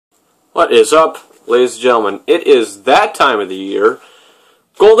What is up, ladies and gentlemen? It is that time of the year,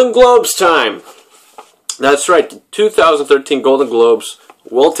 Golden Globes time. That's right, the 2013 Golden Globes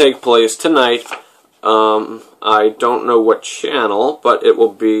will take place tonight. I don't know what channel, but it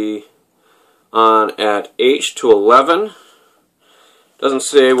will be on at 8 to 11. Doesn't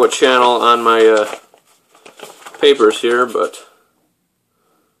say what channel on my papers here, but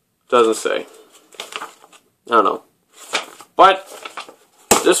doesn't say. I don't know. But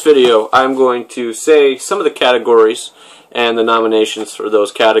this video, I'm going to say some of the categories and the nominations for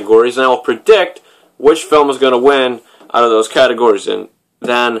those categories, and I will predict which film is going to win out of those categories. And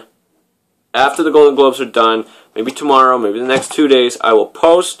then, after the Golden Globes are done, maybe tomorrow, maybe the next 2 days, I will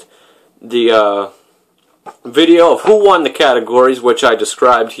post the video of who won the categories, which I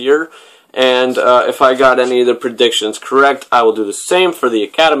described here. And if I got any of the predictions correct, I will do the same for the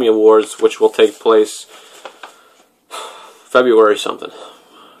Academy Awards, which will take place February something.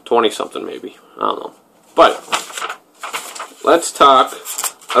 20-something maybe. I don't know. But let's talk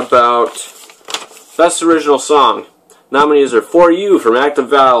about Best Original Song. Nominees are For You from Act of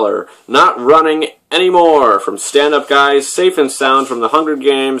Valor, Not Running Anymore from Stand Up Guys, Safe and Sound from The Hunger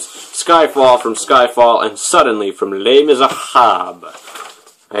Games, Skyfall from Skyfall, and Suddenly from Les Miserables.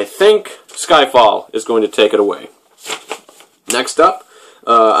 I think Skyfall is going to take it away. Next up,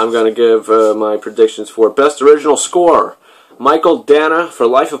 I'm going to give my predictions for Best Original Score. Michael Dana for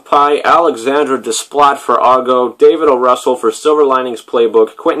Life of Pi, Alexandra Desplat for Argo, David O. Russell for Silver Linings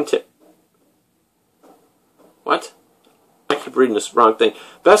Playbook, What? I keep reading this wrong thing.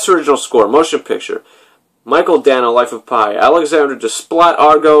 Best Original Score, Motion Picture. Michael Dana, Life of Pi, Alexandra Desplat,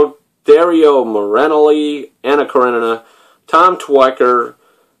 Argo, Dario Morelli, Anna Karenina, Tom Twyker,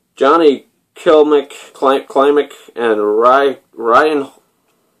 Johnny Klimek, and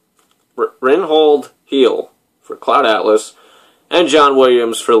Reinhold Heel for Cloud Atlas, and John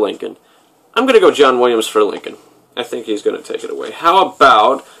Williams for Lincoln. I'm going to go John Williams for Lincoln. I think he's going to take it away. How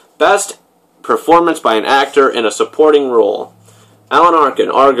about Best Performance by an Actor in a Supporting Role? Alan Arkin,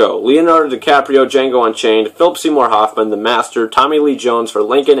 Argo, Leonardo DiCaprio, Django Unchained, Philip Seymour Hoffman, The Master, Tommy Lee Jones for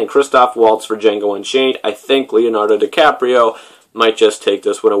Lincoln, and Christoph Waltz for Django Unchained. I think Leonardo DiCaprio might just take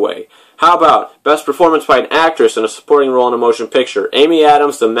this one away. How about Best Performance by an Actress in a Supporting Role in a Motion Picture? Amy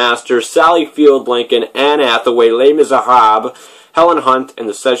Adams, The Master, Sally Field, Lincoln, Anne Hathaway, Les Miserables, Helen Hunt in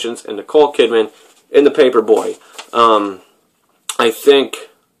The Sessions, and Nicole Kidman in The Paperboy. I think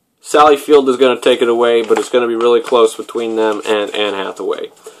Sally Field is going to take it away, but it's going to be really close between them and Anne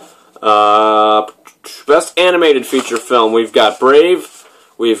Hathaway. Best Animated Feature Film. We've got Brave,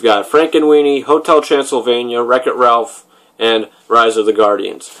 we've got Frankenweenie, Hotel Transylvania, Wreck-It Ralph, and Rise of the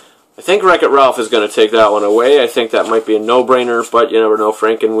Guardians. I think Wreck-It Ralph is going to take that one away. I think that might be a no-brainer, but you never know.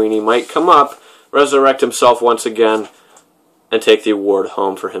 Frankenweenie might come up, resurrect himself once again, and take the award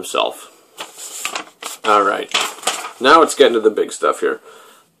home for himself. Alright, now it's getting to the big stuff here.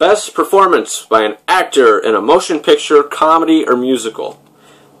 Best Performance by an Actor in a Motion Picture, Comedy, or Musical.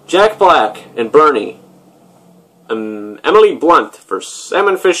 Jack Black and Bernie. Emily Blunt for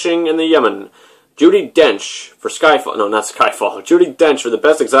Salmon Fishing in the Yemen. Judi Dench for Skyfall. No, not Skyfall. Judi Dench for The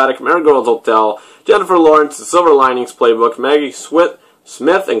Best Exotic, Marigold Hotel. Jennifer Lawrence, The Silver Linings Playbook. Maggie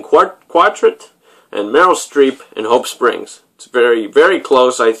Smith in Quadrat. And Meryl Streep in Hope Springs. It's very, very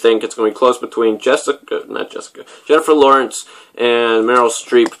close. I think it's going to be close between Jennifer Lawrence and Meryl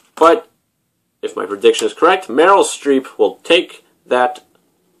Streep. But if my prediction is correct, Meryl Streep will take that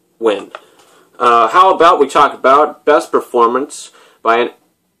win. How about we talk about Best Performance by an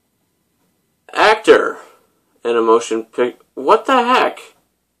Actor in a Motion Picture? What the heck?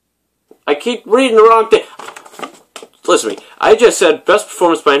 I keep reading the wrong thing. Listen to me. I just said Best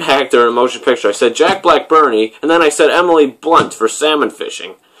Performance by an Actor in a Motion Picture. I said Jack Black, Bernie, and then I said Emily Blunt for Salmon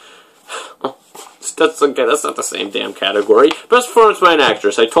Fishing. That's not the same damn category. Best Performance by an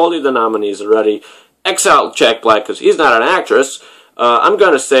Actress. I told you the nominees already. X out Jack Black because he's not an actress. I'm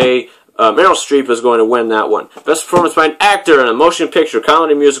going to say Meryl Streep is going to win that one. Best Performance by an Actor in a Motion Picture,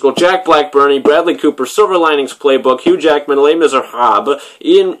 Comedy, Musical. Jack Black, Bernie, Bradley Cooper, Silver Linings Playbook, Hugh Jackman, Les Miserables,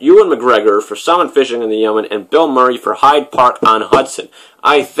 Ewan McGregor for Salmon Fishing in the Yemen, and Bill Murray for Hyde Park on Hudson.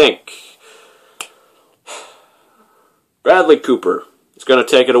 I think Bradley Cooper is going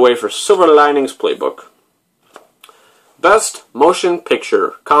to take it away for Silver Linings Playbook. Best Motion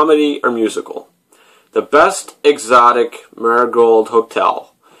Picture, Comedy, or Musical. The Best Exotic, Marigold Hotel.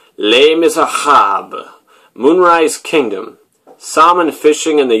 Les Miserables, Moonrise Kingdom, Salmon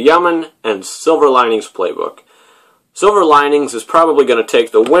Fishing in the Yemen, and Silver Linings Playbook. Silver Linings is probably going to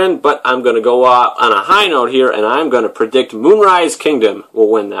take the win, but I'm going to go on a high note here, and I'm going to predict Moonrise Kingdom will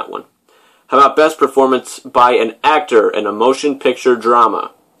win that one. How about Best Performance by an Actor in a Motion Picture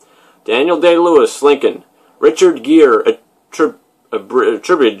Drama? Daniel Day-Lewis, Lincoln. Richard Gere,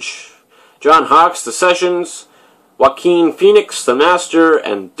 Tribridge. John Hawkes, The Sessions. Joaquin Phoenix, The Master.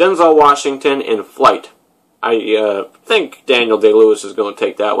 And Denzel Washington in Flight. I think Daniel Day-Lewis is going to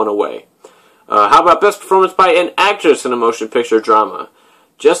take that one away. How about Best Performance by an Actress in a Motion Picture Drama?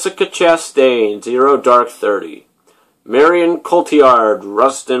 Jessica Chastain, Zero Dark 30. Marion Cotillard,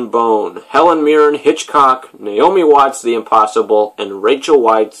 Rust and Bone. Helen Mirren, Hitchcock. Naomi Watts, The Impossible. And Rachel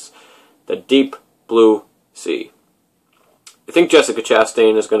Weisz, The Deep Blue Sea. I think Jessica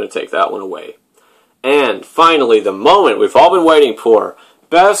Chastain is going to take that one away. And finally, the moment we've all been waiting for.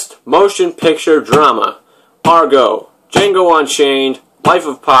 Best Motion Picture Drama. Argo, Django Unchained, Life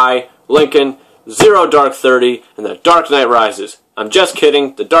of Pi, Lincoln, Zero Dark 30, and The Dark Knight Rises. I'm just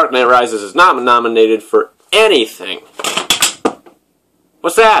kidding. The Dark Knight Rises is not nominated for anything.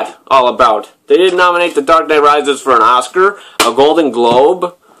 What's that all about? They didn't nominate The Dark Knight Rises for an Oscar, a Golden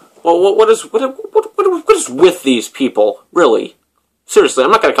Globe. Well, what is with these people? Really? Seriously, I'm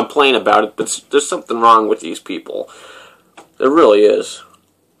not going to complain about it, but there's something wrong with these people. There really is.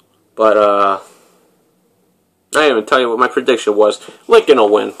 But I didn't even tell you what my prediction was. Lincoln will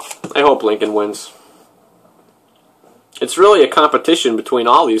win. I hope Lincoln wins. It's really a competition between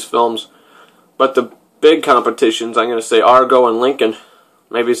all these films, but the big competitions, I'm going to say Argo and Lincoln.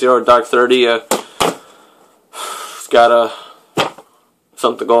 Maybe Zero Dark 30. It's got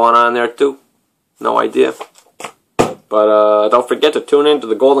something going on there too. No idea. But don't forget to tune in to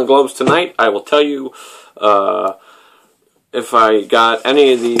the Golden Globes tonight. I will tell you if I got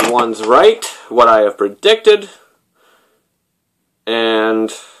any of the ones right, what I have predicted,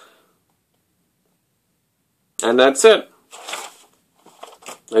 and that's it.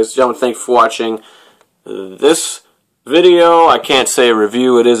 Ladies and gentlemen, thank you for watching this video. I can't say a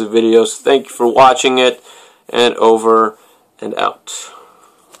review, it is a video, so thank you for watching it, and over and out.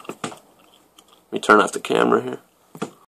 Let me turn off the camera here.